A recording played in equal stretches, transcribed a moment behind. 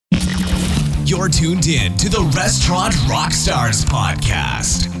You're tuned in to the Restaurant Rockstars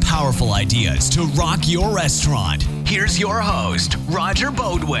podcast. Powerful ideas to rock your restaurant. Here's your host, Roger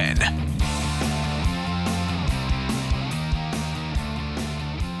Bodwin.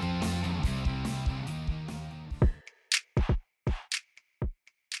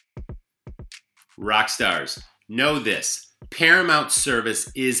 Rockstars, know this. Paramount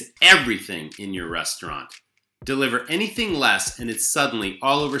service is everything in your restaurant. Deliver anything less and it's suddenly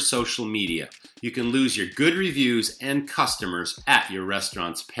all over social media. You can lose your good reviews and customers at your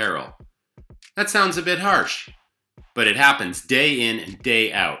restaurant's peril. That sounds a bit harsh, but it happens day in and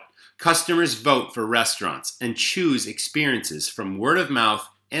day out. Customers vote for restaurants and choose experiences from word of mouth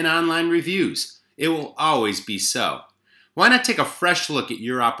and online reviews. It will always be so. Why not take a fresh look at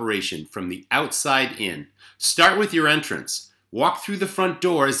your operation from the outside in? Start with your entrance. Walk through the front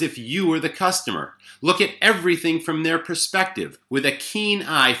door as if you were the customer. Look at everything from their perspective with a keen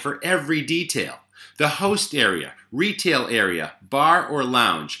eye for every detail. The host area, retail area, bar or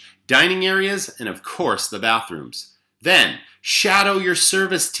lounge, dining areas, and of course the bathrooms. Then, shadow your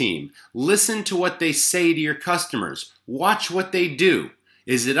service team. Listen to what they say to your customers. Watch what they do.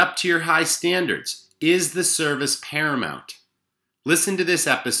 Is it up to your high standards? Is the service paramount? Listen to this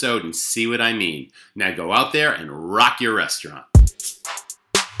episode and see what I mean. Now go out there and rock your restaurant.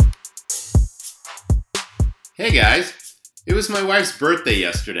 Hey guys, it was my wife's birthday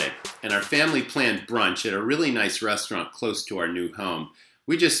yesterday, and our family planned brunch at a really nice restaurant close to our new home.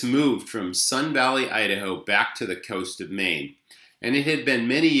 We just moved from Sun Valley, Idaho back to the coast of Maine, and it had been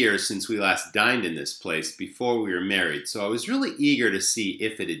many years since we last dined in this place before we were married, so I was really eager to see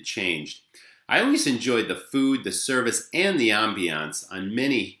if it had changed. I always enjoyed the food, the service, and the ambiance on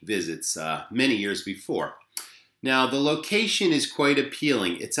many visits many years before. Now, the location is quite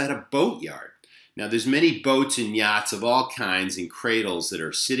appealing. It's at a boatyard. Now, there's many boats and yachts of all kinds and cradles that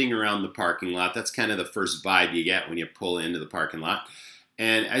are sitting around the parking lot. That's kind of the first vibe you get when you pull into the parking lot.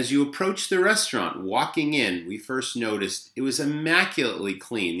 And as you approach the restaurant, walking in, we first noticed it was immaculately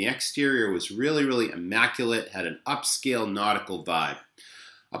clean. The exterior was really, really immaculate, had an upscale nautical vibe.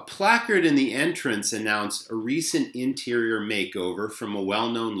 A placard in the entrance announced a recent interior makeover from a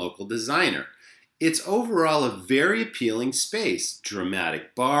well-known local designer. It's overall a very appealing space.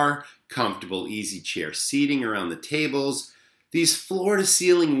 Dramatic bar, comfortable easy chair seating around the tables. These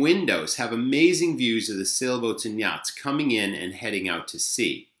floor-to-ceiling windows have amazing views of the sailboats and yachts coming in and heading out to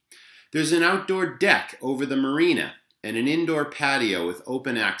sea. There's an outdoor deck over the marina and an indoor patio with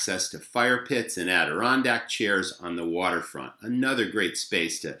open access to fire pits and Adirondack chairs on the waterfront. Another great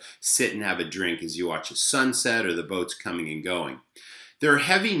space to sit and have a drink as you watch a sunset or the boats coming and going. There are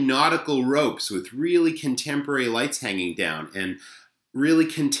heavy nautical ropes with really contemporary lights hanging down and really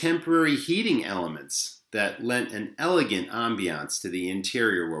contemporary heating elements that lent an elegant ambiance to the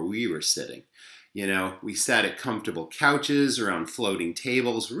interior where we were sitting. You know, we sat at comfortable couches around floating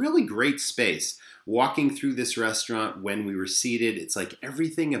tables, really great space. Walking through this restaurant when we were seated, it's like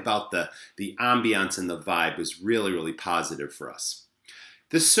everything about the ambiance and the vibe was really, really positive for us.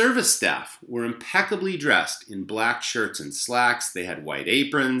 The service staff were impeccably dressed in black shirts and slacks. They had white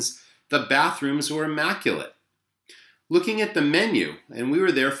aprons. The bathrooms were immaculate. Looking at the menu, and we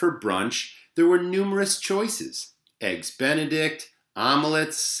were there for brunch, there were numerous choices. Eggs Benedict,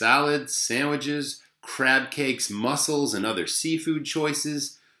 omelets, salads, sandwiches, crab cakes, mussels, and other seafood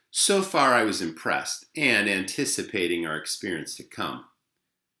choices. So far, I was impressed and anticipating our experience to come.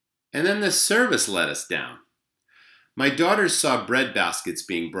 And then the service let us down. My daughters saw bread baskets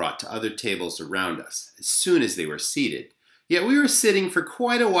being brought to other tables around us as soon as they were seated, yet we were sitting for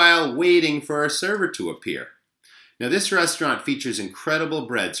quite a while waiting for our server to appear. Now, this restaurant features incredible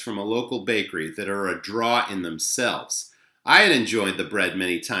breads from a local bakery that are a draw in themselves. I had enjoyed the bread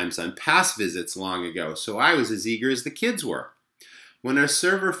many times on past visits long ago, so I was as eager as the kids were. When our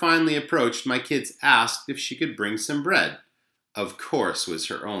server finally approached, my kids asked if she could bring some bread. Of course, was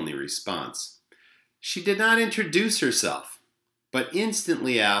her only response. She did not introduce herself, but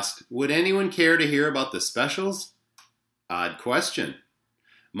instantly asked, would anyone care to hear about the specials? Odd question.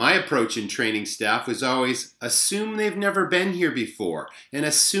 My approach in training staff was always, assume they've never been here before, and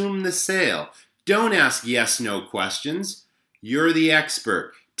assume the sale. Don't ask yes-no questions. You're the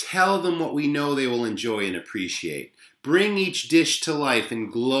expert. Tell them what we know they will enjoy and appreciate. Bring each dish to life in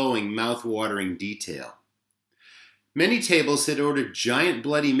glowing, mouth-watering detail. Many tables had ordered giant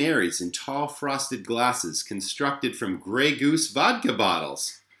Bloody Marys in tall frosted glasses constructed from Grey Goose vodka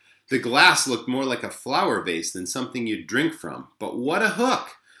bottles. The glass looked more like a flower vase than something you'd drink from, but what a hook!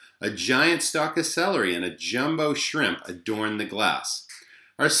 A giant stalk of celery and a jumbo shrimp adorned the glass.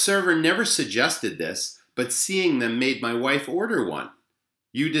 Our server never suggested this, but seeing them made my wife order one.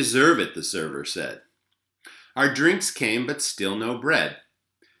 "You deserve it," the server said. Our drinks came, but still no bread.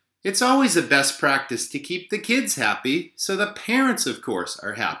 It's always a best practice to keep the kids happy, so the parents, of course,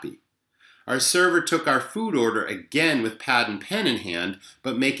 are happy. Our server took our food order again with pad and pen in hand,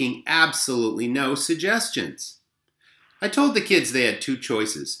 but making absolutely no suggestions. I told the kids they had two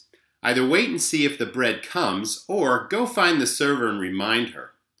choices. Either wait and see if the bread comes, or go find the server and remind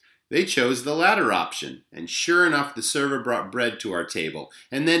her. They chose the latter option, and sure enough, the server brought bread to our table,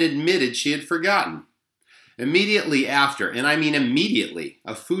 and then admitted she had forgotten. Immediately after, and I mean immediately,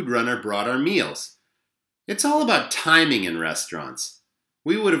 a food runner brought our meals. It's all about timing in restaurants.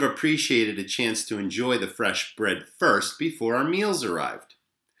 We would have appreciated a chance to enjoy the fresh bread first before our meals arrived.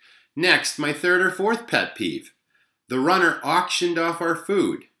 Next, my third or fourth pet peeve. The runner auctioned off our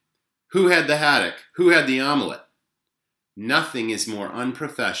food. Who had the haddock? Who had the omelet? Nothing is more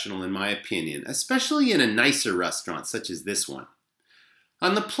unprofessional in my opinion, especially in a nicer restaurant such as this one.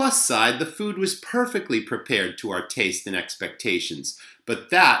 On the plus side, the food was perfectly prepared to our taste and expectations,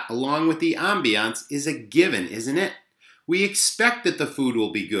 but that, along with the ambiance, is a given, isn't it? We expect that the food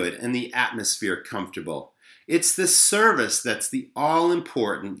will be good and the atmosphere comfortable. It's the service that's the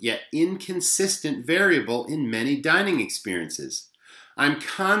all-important yet inconsistent variable in many dining experiences. I'm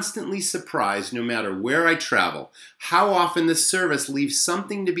constantly surprised, no matter where I travel, how often the service leaves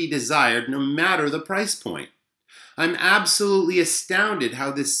something to be desired no matter the price point. I'm absolutely astounded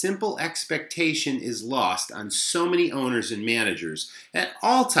how this simple expectation is lost on so many owners and managers at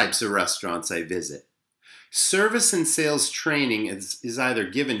all types of restaurants I visit. Service and sales training is either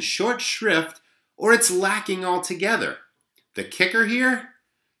given short shrift or it's lacking altogether. The kicker here?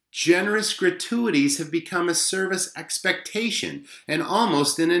 Generous gratuities have become a service expectation and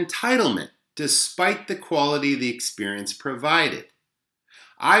almost an entitlement, despite the quality of the experience provided.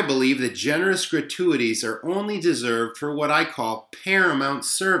 I believe that generous gratuities are only deserved for what I call paramount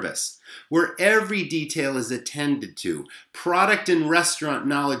service, where every detail is attended to, product and restaurant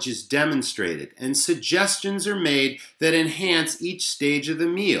knowledge is demonstrated, and suggestions are made that enhance each stage of the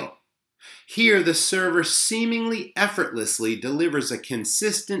meal. Here, the server seemingly effortlessly delivers a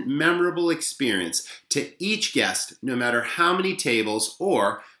consistent, memorable experience to each guest, no matter how many tables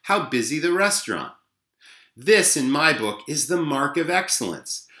or how busy the restaurant. This, in my book, is the mark of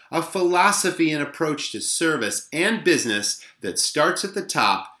excellence, a philosophy and approach to service and business that starts at the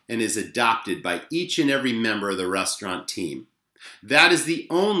top and is adopted by each and every member of the restaurant team. That is the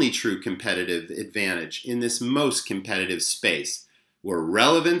only true competitive advantage in this most competitive space, where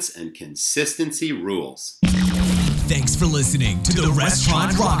relevance and consistency rules. Thanks for listening to the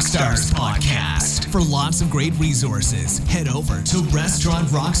Restaurant Rockstars podcast. For lots of great resources, head over to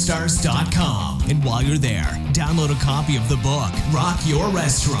restaurantrockstars.com. And while you're there, download a copy of the book, Rock Your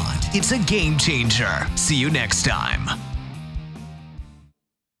Restaurant. It's a game changer. See you next time.